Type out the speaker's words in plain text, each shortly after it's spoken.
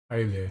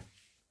Hi there.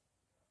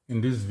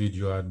 In this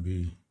video, I'd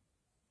be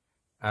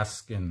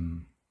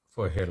asking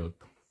for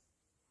help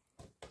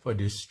for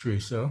this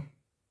Tracer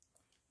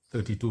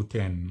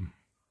 3210.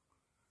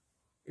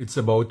 It's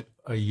about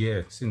a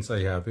year since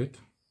I have it.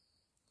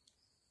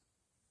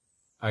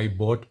 I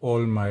bought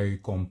all my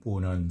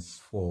components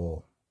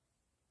for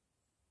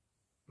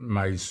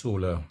my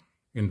solar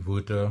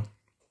inverter,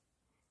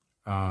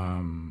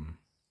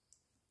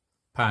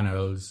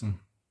 panels,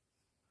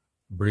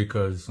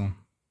 breakers,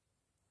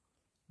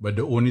 but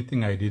the only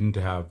thing I didn't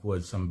have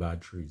was some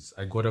batteries.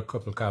 I got a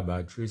couple car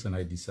batteries and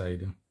I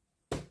decided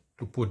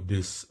to put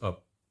this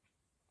up.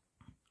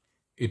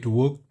 It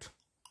worked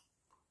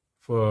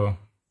for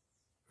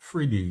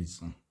 3 days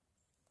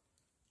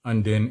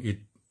and then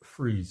it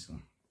freezes.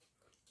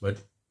 But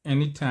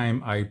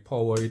anytime I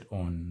power it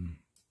on,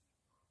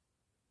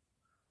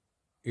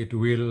 it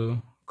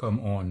will come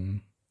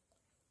on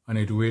and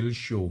it will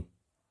show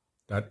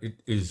that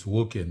it is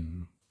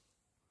working.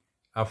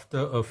 After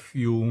a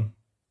few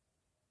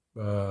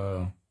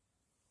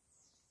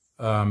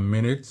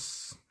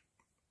minutes,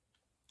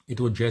 it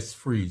would just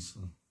freeze.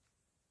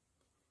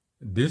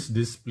 This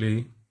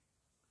display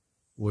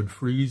would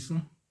freeze.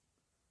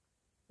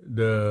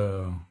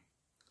 The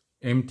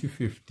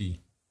MPPT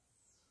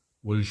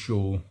will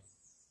show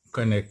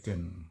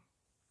connecting,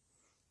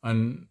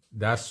 and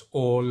that's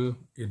all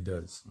it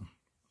does.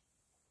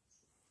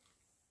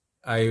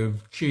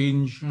 I've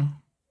changed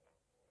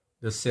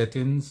the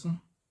settings.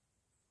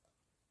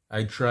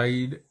 I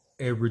tried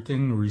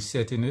everything,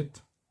 resetting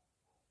it,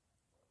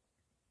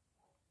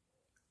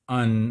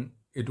 and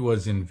it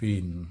was in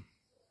vain.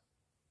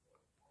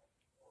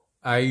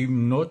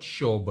 I'm not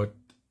sure, but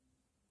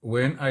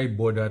when I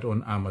bought that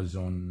on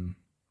Amazon,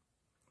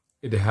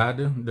 it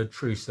had the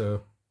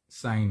Tracer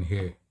sign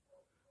here.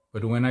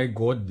 But when I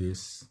got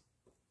this,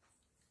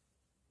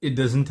 it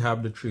doesn't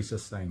have the Tracer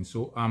sign.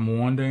 So I'm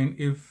wondering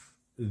if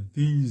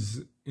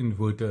these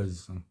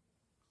inverters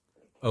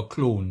are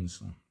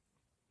clones.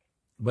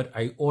 But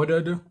I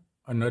ordered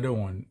another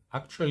one.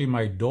 Actually,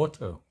 my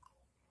daughter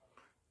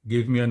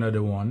gave me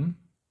another one.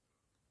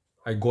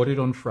 I got it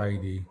on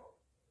Friday.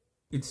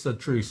 It's a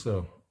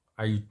Tracer.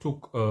 I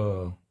took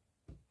a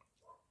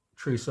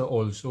Tracer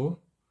also.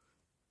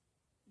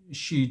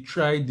 She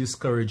tried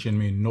discouraging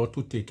me not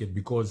to take it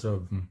because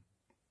of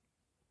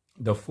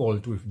the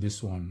fault with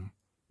this one.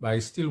 But I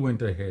still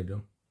went ahead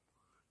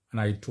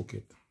and I took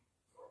it,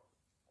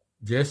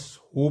 just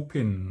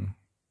hoping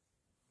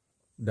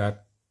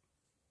that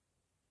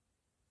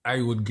I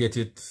would get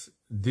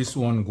this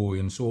one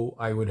going, so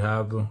I would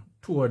have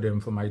 2 of them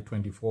for my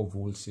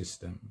 24-volt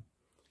system.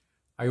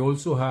 I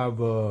also have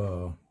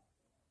a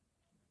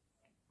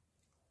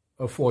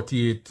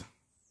 48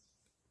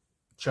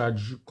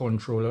 charge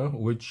controller,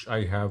 which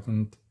I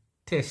haven't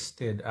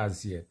tested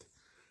as yet.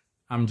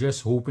 I'm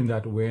just hoping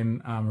that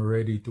when I'm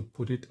ready to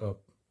put it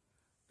up,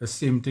 the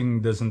same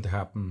thing doesn't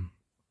happen.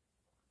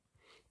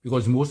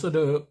 Because most of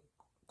the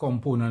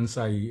components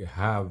I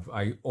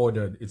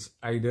ordered, it's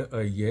either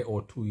a year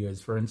or 2 years.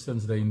 For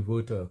instance, the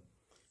inverter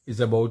is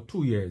about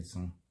 2 years.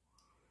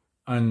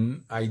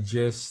 And I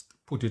just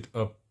put it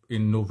up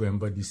in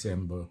November,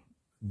 December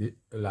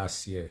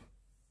last year.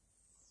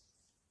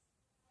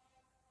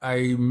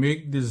 I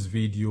make this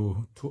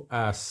video to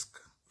ask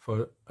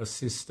for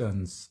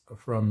assistance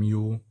from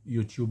you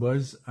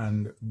YouTubers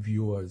and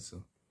viewers.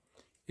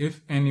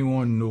 If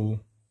anyone knows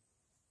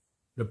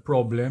the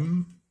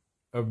problem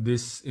of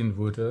this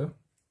inverter,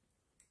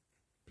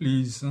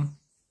 please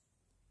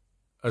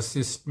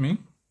assist me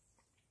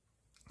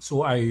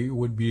so I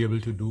would be able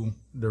to do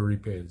the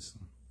repairs.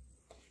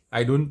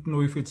 I don't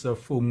know if it's a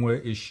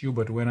firmware issue,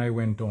 but when I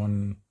went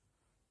on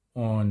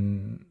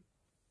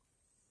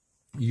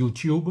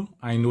YouTube,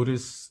 I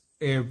noticed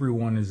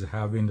everyone is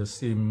having the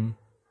same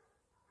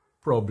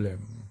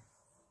problem.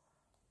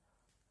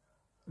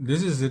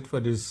 This is it for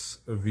this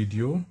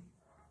video.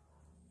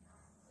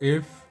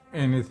 If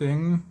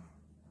anything,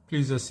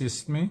 please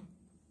assist me.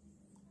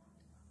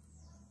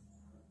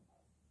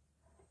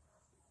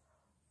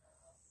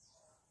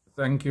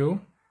 Thank you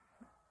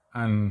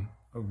and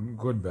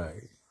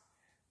goodbye.